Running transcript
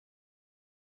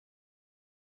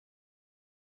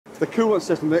The coolant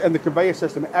system and the conveyor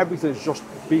system, everything's just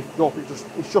beefed up.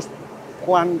 It's just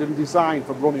planned and designed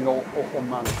for running all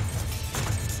unmanned.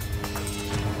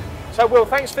 So Will,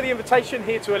 thanks for the invitation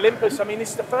here to Olympus. I mean,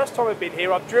 this is the first time I've been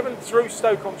here. I've driven through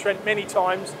Stoke-on-Trent many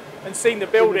times and seen the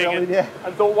building,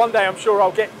 and thought one day I'm sure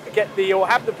I'll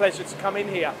have the pleasure to come in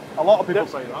here. A lot of people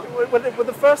say that. Well,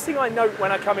 the first thing I note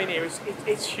when I come in here is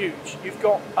it's huge. You've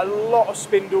got a lot of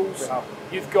spindles.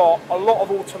 You've got a lot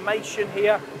of automation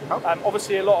here.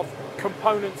 Obviously a lot of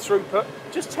component throughput.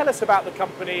 Just tell us about the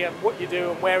company and what you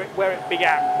do and where it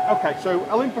began. Okay, so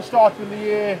Olympus started in the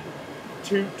year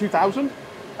 2000.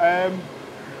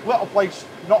 Little place,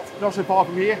 not so far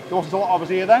from here. There wasn't a lot of us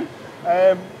here then.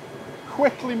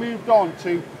 Quickly moved on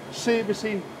to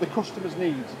servicing the customer's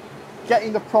needs,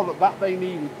 getting the product that they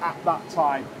needed at that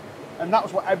time, and that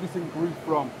was what everything grew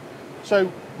from. So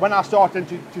when I started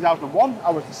in 2001,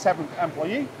 I was the 7th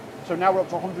employee. So now we're up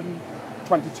to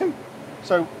 122.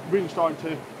 So really starting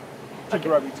to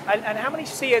grow it. And how many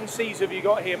CNCs have you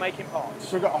got here making parts?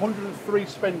 So we've got 103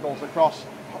 spindles across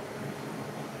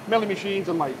milling machines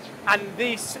and lathes. And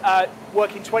these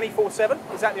working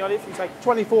 24/7? Is that the idea? If you say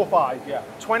 24/5, yeah.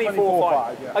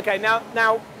 24/5, yeah. Okay.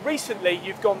 Now, recently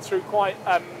you've gone through quite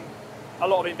a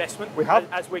lot of investment. We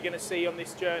have, as we're going to see on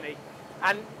this journey.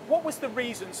 And what was the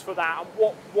reasons for that, and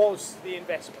what was the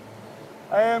investment?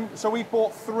 So we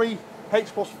bought 3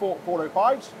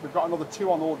 H.Plus-405s. We've got another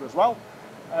 2 on order as well.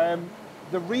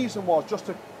 The reason was just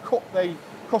to cut the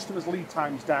customers' lead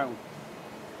times down.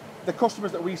 The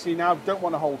customers that we see now don't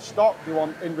want to hold stock. They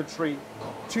want inventory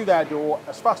to their door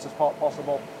as fast as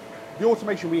possible. The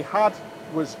automation we had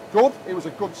was good. It was a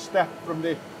good step from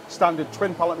the standard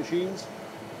twin pallet machines.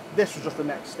 This was just the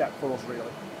next step for us,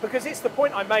 really. Because it's the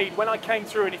point I made when I came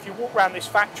through, and if you walk around this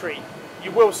factory,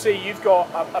 you will see you've got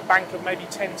a bank of maybe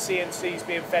 10 CNCs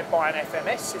being fed by an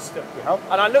FMS system.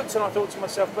 And I looked and I thought to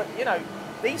myself, but you know,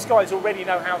 these guys already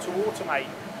know how to automate.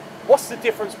 What's the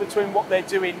difference between what they're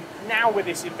doing now with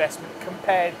this investment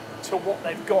compared to what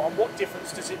they've got, and what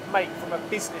difference does it make from a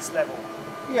business level?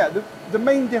 Yeah, the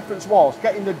main difference was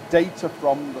getting the data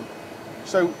from them.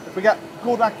 So if we get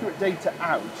good, accurate data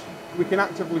out, we can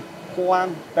actively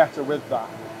plan better with that.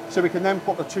 So we can then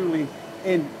put the tooling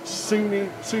in soon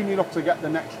enough to get the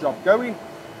next job going.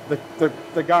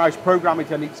 The guys program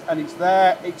it and it's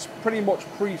there. It's pretty much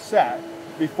preset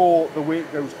before the work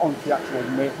goes onto the actual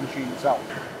machine itself.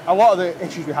 A lot of the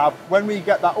issues we have, when we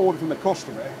get that order from the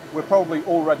customer, we're probably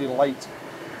already late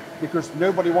because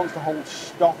nobody wants to hold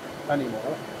stock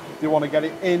anymore. They want to get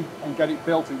it in and get it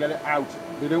built and get it out.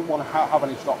 They don't want to have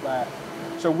any stock there.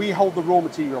 So we hold the raw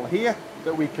material here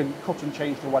that we can cut and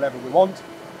change to whatever we want.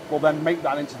 We'll then make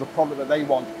that into the product that they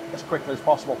want as quickly as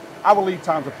possible. Our lead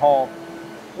times are hard.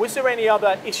 Was there any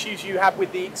other issues you had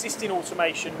with the existing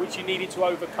automation which you needed to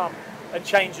overcome and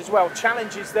change as well?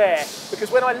 Challenges there?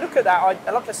 Because when I look at that,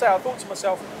 like I say, I thought to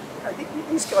myself,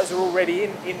 these guys are already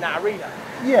in that arena.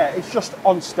 Yeah, it's just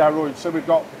on steroids. So we've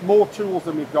got more tools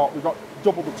than we've got. We've got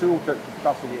double the tool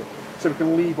capacity here, so we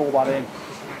can leave all that in.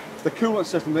 The coolant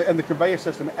system and the conveyor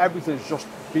system, everything's just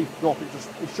beefed up.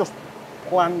 It's just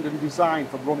planned and designed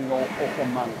for running all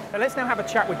unmanned. Now let's now have a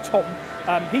chat with Tom.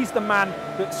 He's the man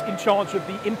that's in charge of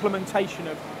the implementation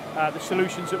of the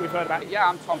solutions that we've heard about. Yeah,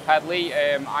 I'm Tom Pedley.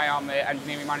 I am the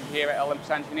engineering manager here at Olympus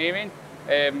Engineering.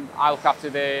 I look after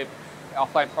the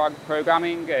offline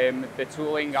programming, the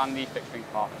tooling and the fixturing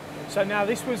part. So now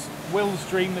this was Will's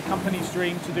dream, the company's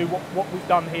dream, to do what we've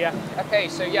done here. Okay,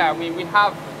 so yeah, we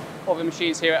have other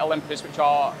machines here at Olympus which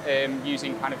are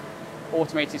using kind of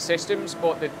automated systems,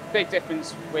 but the big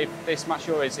difference with this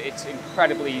Matsuura is it's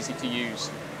incredibly easy to use.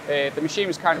 The machine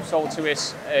was kind of sold to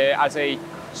us as a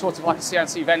sort of like a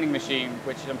CNC vending machine,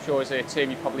 which I'm sure is a term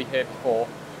you've probably heard before.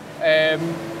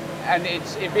 And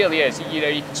it really is. You know,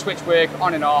 you can switch work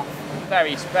on and off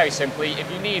very simply. If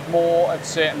you need more of a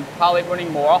certain pallet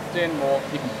running more often,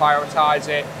 you can prioritise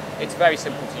it. It's very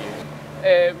simple to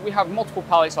use. We have multiple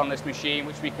pallets on this machine,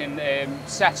 which we can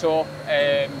set up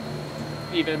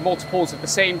either multiples of the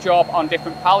same job on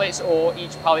different pallets, or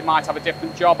each pallet might have a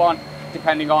different job on,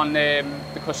 depending on the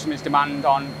customer's demand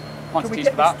on quantities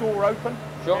for that. Can we get the store open?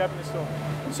 Sure. Can we open the store?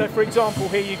 So for example,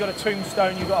 here you've got a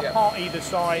tombstone, you've got a part either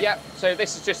side. Yeah, so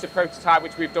this is just a prototype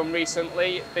which we've done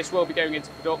recently. This will be going into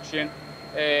production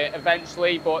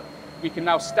eventually, but we can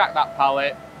now stack that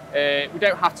pallet. We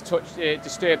don't have to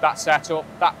disturb that setup.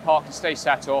 That part can stay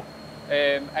set up.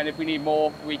 And if we need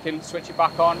more, we can switch it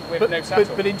back on with no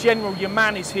setup. But in general, your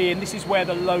man is here, and this is where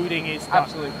the loading is done.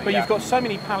 Absolutely. But you've got so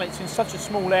many pallets in such a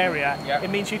small area, yeah. It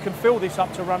means you can fill this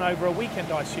up to run over a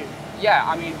weekend, I assume. Yeah,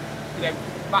 I mean, you know,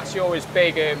 Matsuura's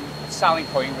big selling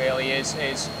point really is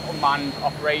unmanned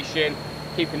operation.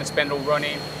 keeping the spindle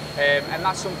running. And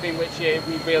that's something which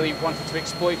we really wanted to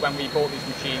exploit when we bought these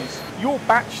machines. Your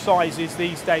batch sizes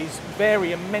these days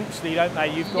vary immensely, don't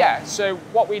they? You've got... Yeah, so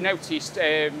what we noticed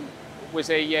was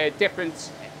a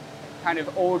different kind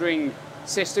of ordering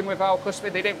system with our customer.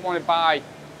 They didn't want to buy,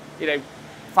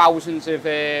 thousands of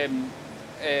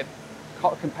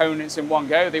components in one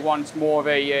go. They want more of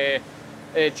a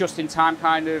just-in-time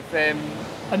kind of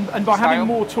and by having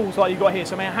more tools like you've got here,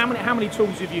 so how many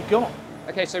tools have you got?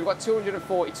 Okay, so we've got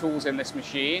 240 tools in this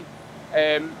machine.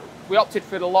 We opted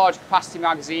for the large capacity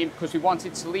magazine because we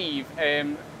wanted to leave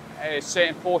a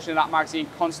certain portion of that magazine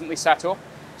constantly set up.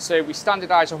 So we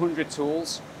standardised 100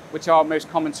 tools, which are most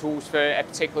common tools for a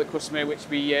particular customer which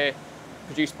we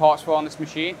produce parts for on this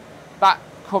machine. That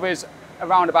covers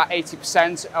around about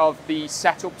 80% of the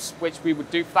setups which we would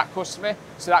do for that customer.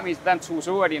 So that means them tools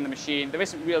are already in the machine. There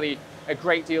isn't really a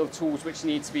great deal of tools which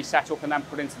need to be set up and then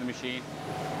put into the machine.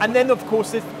 And then of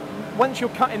course, once you're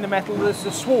cutting the metal, there's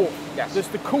the swarf, yes. There's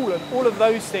the coolant, all of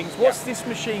those things. What's this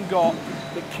machine got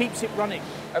that keeps it running?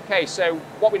 Okay, so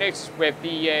what we noticed with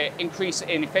the increase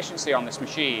in efficiency on this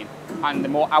machine and the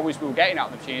more hours we were getting out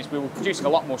of the machine is we were producing a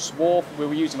lot more swarf, we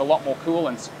were using a lot more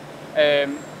coolant.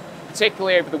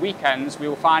 Particularly over the weekends, we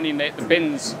were finding that the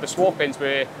swarf bins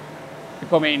were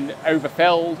becoming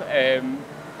overfilled, and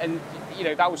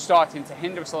that was starting to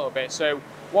hinder us a little bit. So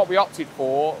what we opted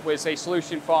for was a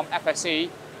solution from FSE,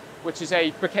 which is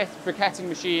a briquetting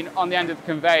machine on the end of the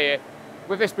conveyor.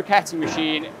 With this briquetting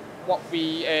machine, what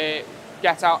we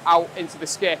get out into the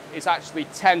skip is actually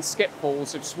 10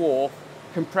 skipfuls of swarf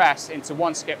compressed into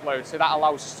one skip load. So that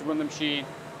allows us to run the machine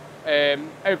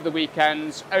over the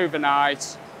weekends,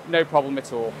 overnight, no problem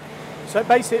at all. So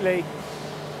basically,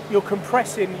 you're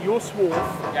compressing your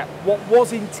swarf, what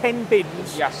was in 10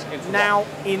 bins,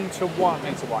 into one.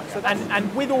 Into one. So,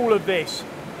 and with all of this,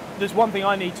 there's one thing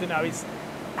I need to know is,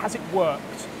 has it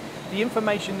worked? The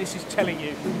information this is telling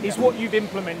you is what you've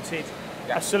implemented,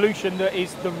 a solution that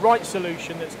is the right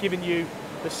solution that's given you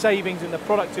the savings and the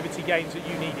productivity gains that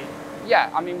you needed.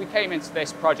 Yeah, I mean, we came into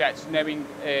this project knowing,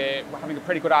 having a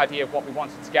pretty good idea of what we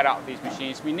wanted to get out of these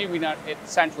machines. We knew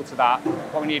central to that,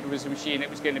 what we needed was a machine that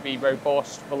was going to be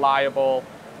robust, reliable,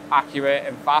 accurate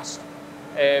and fast.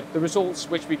 The results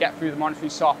which we get through the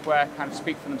monitoring software kind of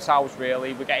speak for themselves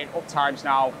really. We're getting uptimes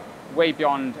now way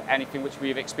beyond anything which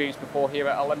we've experienced before here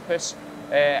at Olympus.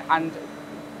 And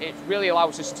it really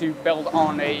allows us to build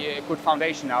on a good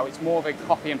foundation now. It's more of a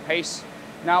copy and paste.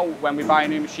 Now, when we buy a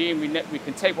new machine, we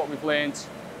can take what we've learned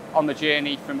on the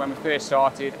journey from when we first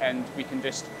started and we can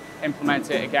just implement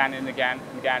it again and again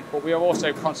and again. But we are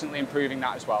also constantly improving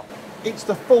that as well. It's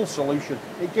the full solution.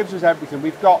 It gives us everything.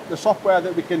 We've got the software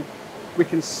that we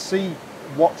can see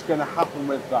what's going to happen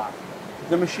with that.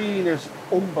 The machine is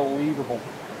unbelievable.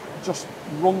 It just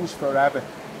runs forever.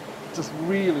 It just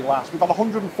really lasts. We've got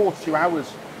 142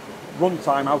 hours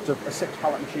runtime out of a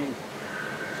 6-pallet machine.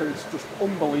 So it's just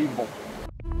unbelievable.